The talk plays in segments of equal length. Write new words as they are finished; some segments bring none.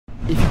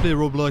If you play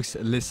Roblox,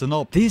 listen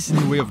up. This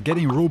new way of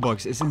getting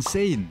Robux is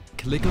insane.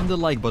 Click on the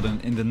like button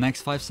in the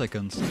next 5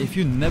 seconds. If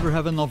you never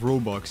have enough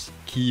Robux,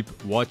 keep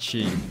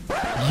watching.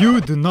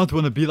 You do not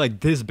want to be like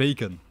this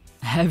bacon.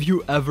 Have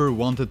you ever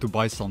wanted to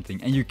buy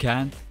something and you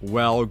can't?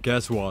 Well,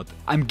 guess what?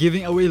 I'm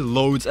giving away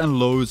loads and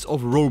loads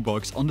of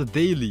Robux on the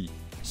daily.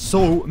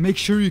 So make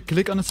sure you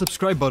click on the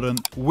subscribe button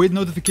with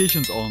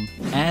notifications on.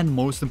 And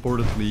most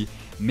importantly,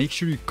 make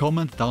sure you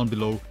comment down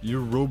below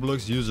your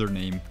Roblox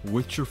username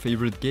with your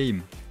favorite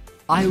game.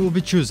 I will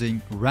be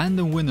choosing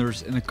random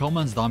winners in the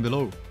comments down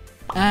below.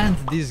 And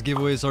these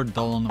giveaways are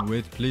done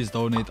with please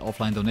donate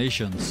offline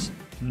donations.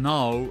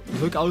 Now,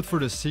 look out for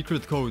the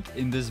secret code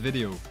in this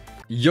video.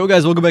 Yo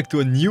guys, welcome back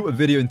to a new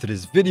video. Into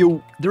this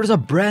video, there's a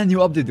brand new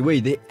update.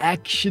 Wait, they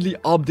actually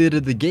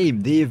updated the game.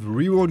 They've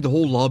reworked the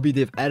whole lobby.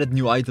 They've added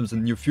new items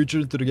and new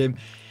features into the game.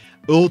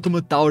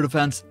 Ultimate Tower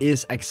Defense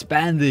is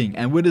expanding,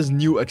 and with this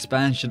new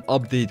expansion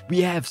update we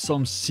have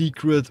some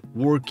secret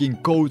working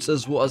codes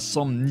as well as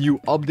some new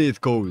update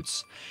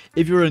codes.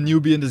 If you're a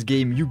newbie in this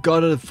game, you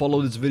gotta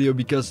follow this video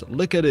because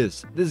look at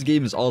this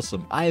game is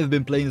awesome. I have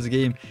been playing this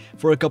game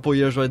for a couple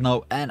years right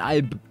now, and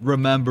I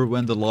remember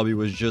when the lobby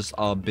was just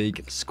a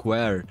big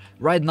square.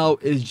 Right now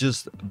it's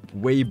just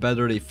way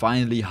better. They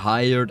finally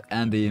hired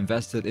and they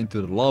invested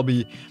into the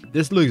lobby.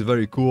 This looks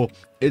very cool.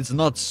 It's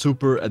not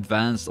super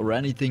advanced or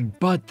anything,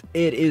 but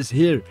it is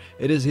here.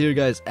 It is here,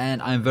 guys,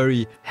 and I'm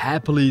very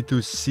happy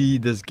to see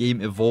this game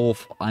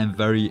evolve. I'm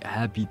very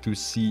happy to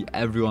see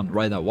everyone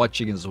right now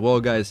watching as well,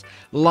 guys.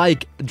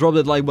 Drop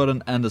that like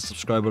button and the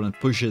subscribe button.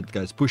 Push it,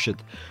 guys. Push it.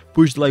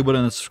 Push the like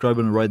button and subscribe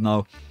button right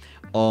now.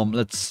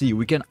 Let's see.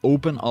 We can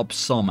open up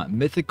some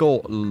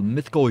mythical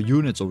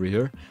units over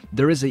here.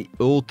 There is a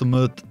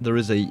ultimate. There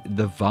is a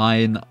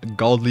divine,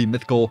 godly,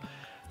 mythical,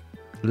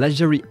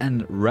 legendary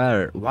and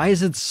rare. Why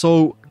is it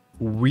so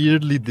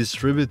weirdly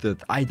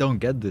distributed? I don't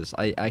get this.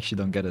 I actually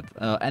don't get it.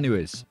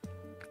 Anyways,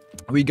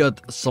 we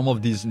got some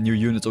of these new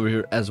units over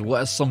here as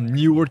well as some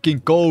new working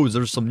codes.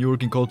 There's some new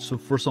working codes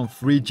for some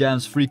free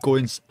gems, free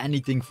coins,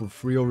 anything for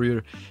free over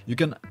here. You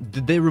can.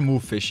 Did they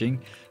remove fishing?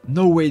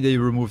 No way they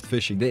removed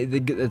fishing.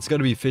 It's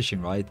gotta be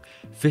fishing, right?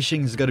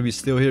 Fishing is gotta be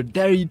still here.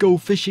 There you go.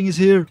 Fishing is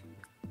here.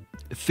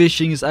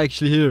 Fishing is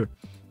actually here.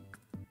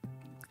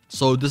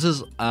 So this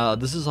is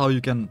how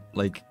you can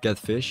like get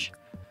fish.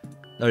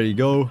 There you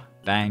go.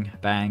 Bang,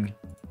 bang,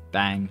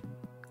 bang,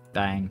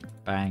 bang,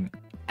 bang.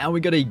 And we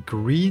got a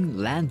green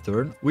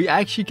lantern. We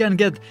actually can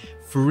get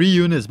free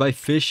units by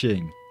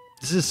fishing.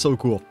 This is so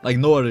cool. Like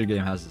no other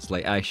game has this.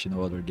 Like actually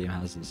no other game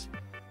has this.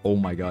 Oh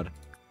my god.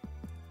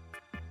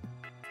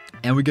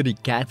 And we got a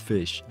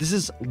catfish. This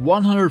is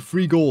 100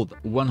 free gold.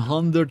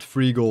 100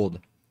 free gold.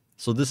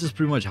 So this is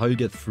pretty much how you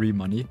get free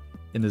money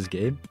in this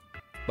game.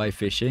 By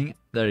fishing.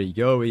 There you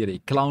go. We get a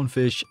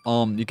clownfish.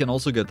 You can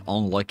also get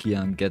unlucky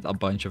and get a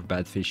bunch of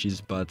bad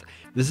fishies, but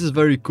this is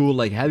very cool.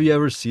 Like, have you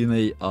ever seen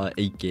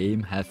a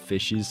game have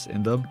fishies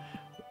in them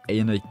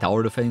in a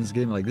tower defense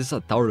game? Like, this is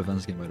a tower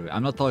defense game, by the way.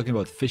 I'm not talking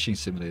about fishing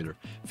simulator.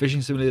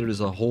 Fishing simulator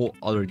is a whole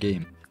other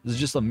game. This is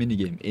just a mini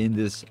game in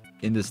this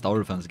tower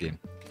defense game.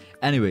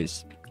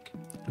 Anyways,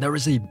 there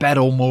is a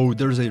battle mode,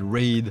 there's a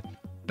raid,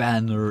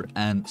 banner,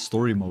 and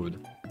story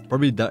mode.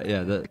 Probably that.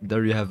 Yeah,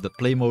 there you have the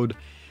play mode.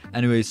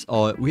 Anyways,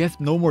 we have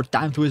no more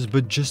time to waste,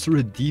 but just to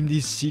redeem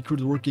these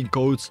secret working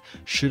codes,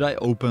 should I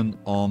open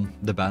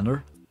the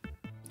banner?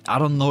 I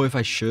don't know if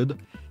I should.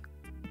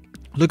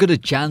 Look at the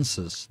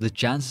chances. The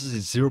chances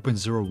is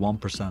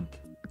 0.01%.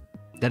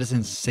 That is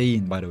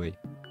insane, by the way.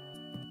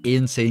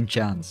 Insane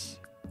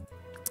chance.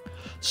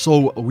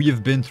 So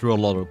we've been through a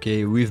lot,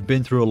 okay? We've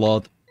been through a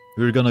lot.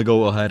 We're gonna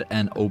go ahead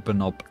and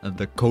open up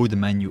the code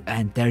menu,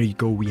 and there you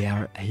go. We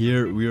are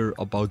here. We're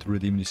about to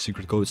redeem these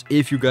secret codes.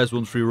 If you guys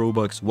want free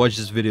Robux, watch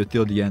this video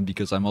till the end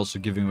because I'm also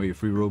giving away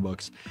free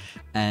Robux.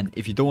 And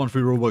if you don't want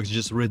free Robux,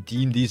 just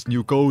redeem these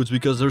new codes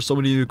because there's so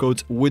many new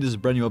codes with this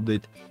brand new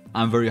update.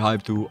 I'm very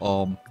hyped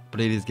to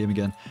play this game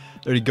again.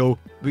 There you go.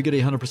 We get a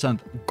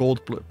 100%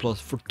 gold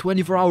plus for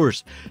 24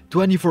 hours.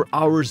 24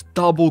 hours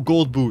double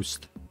gold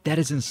boost. That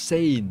is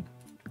insane.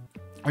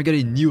 I get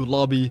a new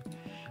lobby.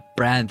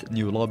 Brand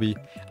new lobby.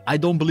 I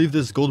don't believe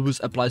this gold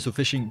boost applies to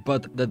fishing,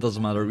 but that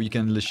doesn't matter. We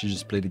can literally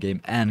just play the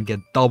game and get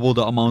double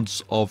the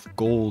amounts of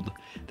gold.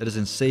 That is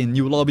insane.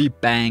 New lobby,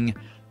 bang.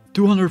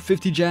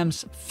 250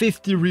 gems,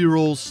 50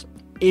 rerolls,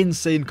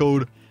 insane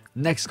code.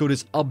 Next code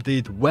is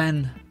update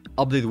when.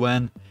 Update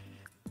when.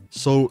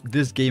 So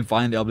this game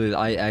finally updated.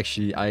 I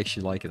actually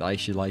like it. I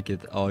actually like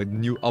it.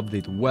 New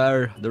update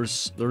where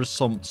there's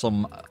some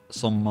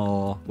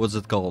what's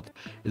it called?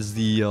 It's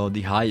the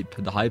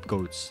hype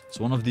codes. It's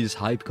one of these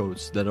hype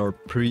codes that are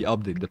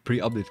pre-update, the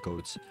pre-update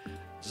codes.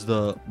 It's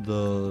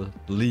the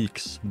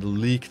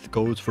leaked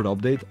codes for the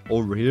update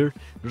over here.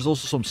 There's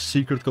also some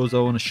secret codes I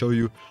want to show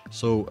you.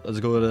 So let's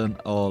go ahead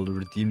and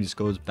redeem these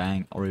codes.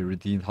 Bang, already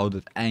redeemed. How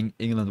did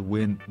England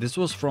win? This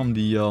was from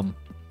the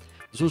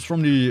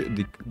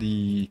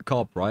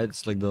cup, right?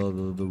 It's like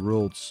the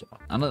worlds,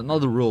 and not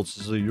the worlds.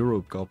 It's a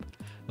Euro Cup.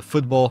 The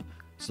football.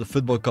 It's the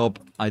football cup.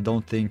 I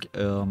don't think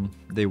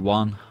they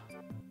won.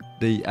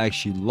 they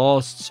actually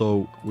lost,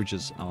 so which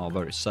is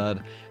very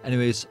sad.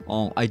 Anyways,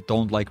 I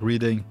don't like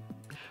reading.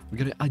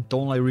 I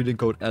don't like reading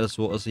code as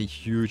well as a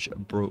huge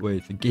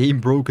game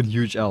broken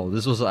huge L.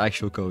 This was the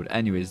actual code.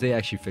 Anyways, they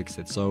actually fixed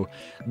it, so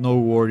no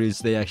worries,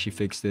 they actually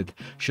fixed it.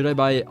 Should I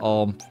buy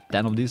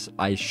 10 of these?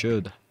 I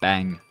should.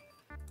 Bang.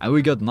 And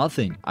we got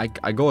nothing. I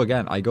go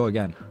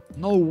again.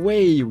 No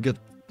way, we got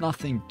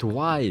nothing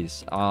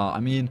twice. I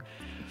mean,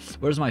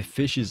 where's my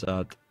fishies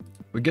at?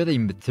 We got a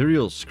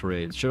materials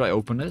crate. Should I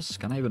open this?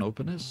 Can I even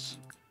open this?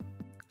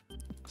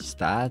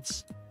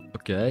 Stats.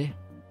 Okay.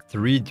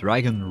 3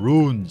 dragon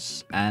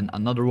runes and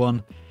another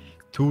one,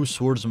 2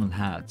 swordsman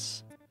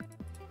hats.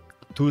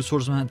 2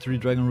 swordsman hat, 3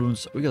 dragon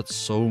runes. We got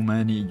so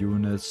many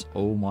units.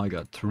 Oh my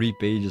god, 3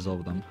 pages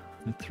of them.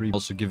 3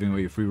 also giving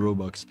away free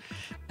Robux.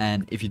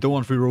 And if you don't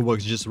want free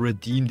Robux, just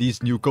redeem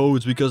these new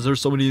codes because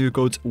there's so many new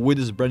codes with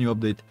this brand new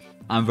update.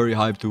 I'm very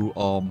hyped to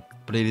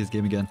play this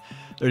game again.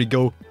 There you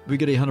go. We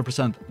get a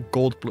 100%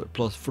 gold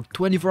plus for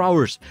 24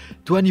 hours.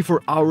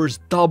 24 hours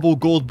double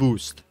gold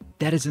boost.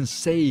 That is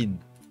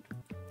insane.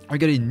 I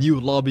get a new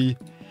lobby,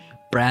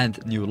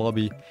 brand new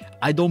lobby.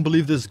 I don't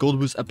believe this gold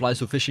boost applies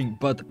to fishing,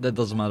 but that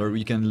doesn't matter.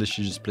 We can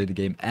literally just play the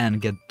game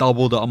and get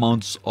double the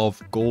amounts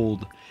of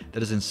gold.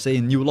 That is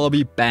insane. New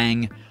lobby,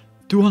 bang.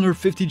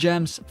 250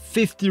 gems,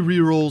 50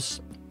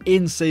 rerolls,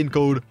 insane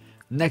code.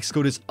 Next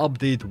code is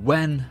update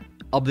when.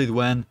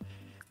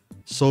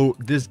 So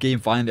this game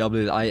finally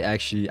updated. I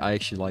actually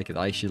like it.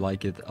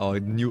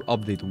 New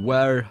update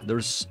where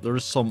there's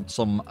some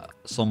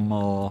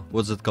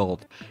what's it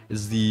called?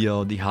 It's the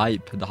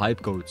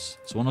hype codes.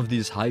 It's one of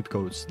these hype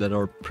codes that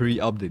are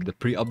pre-update, the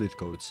pre-update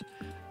codes.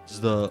 It's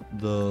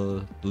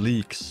the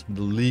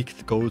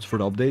leaked codes for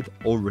the update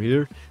over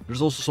here.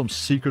 There's also some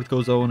secret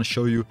codes I want to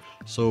show you.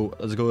 So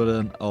let's go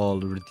ahead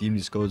and redeem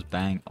these codes.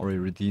 Bang, already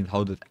redeemed.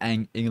 How did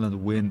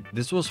England win?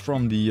 This was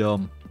from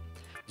the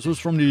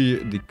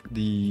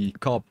the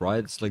cup,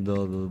 right? It's like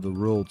the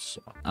worlds,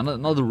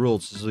 and not the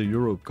worlds, it's the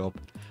Euro Cup.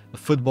 The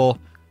football,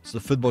 it's the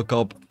football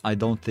cup. I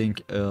don't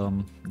think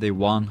they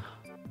won.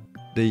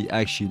 They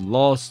actually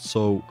lost,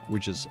 so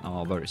which is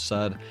very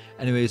sad.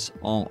 Anyways,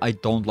 I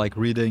don't like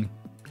reading.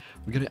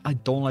 I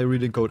don't like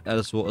reading code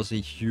as well as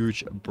a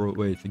huge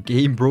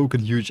game broken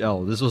huge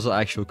L. This was the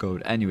actual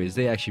code. Anyways,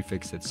 they actually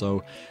fixed it,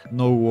 so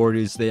no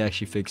worries, they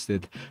actually fixed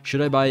it.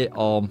 Should I buy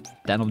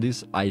 10 of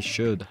these? I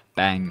should.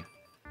 Bang.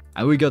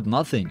 And we got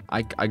nothing.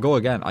 I go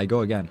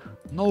again.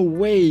 No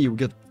way, we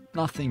got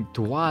nothing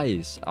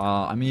twice.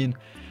 I mean,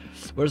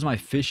 where's my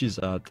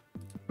fishies at?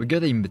 We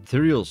got a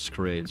materials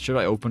crate. Should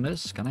I open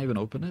this? Can I even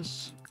open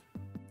this?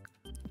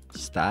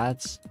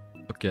 Stats.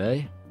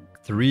 Okay.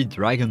 3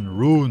 dragon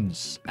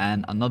runes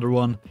and another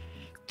one,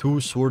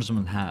 2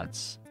 swordsman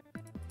hats.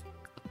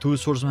 2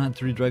 swordsman hat,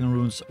 3 dragon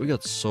runes. We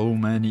got so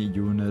many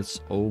units.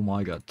 Oh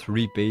my god,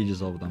 3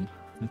 pages of them.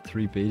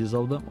 3 pages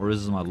of them, or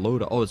is this my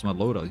loadout? Oh, it's my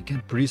loadout. You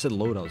can preset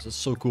loadouts. That's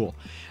so cool.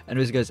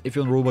 Anyways, guys, if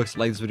you're on Roblox,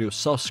 like this video,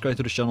 subscribe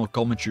to the channel,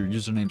 comment your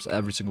usernames.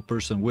 Every single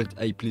person with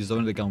a please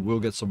donate account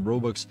will get some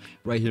Robux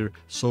right here.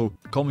 So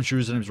comment your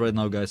usernames right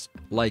now, guys.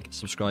 Like,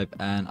 subscribe,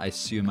 and I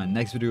see you in my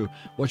next video.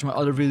 Watch my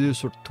other videos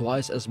for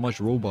twice as much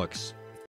Robux.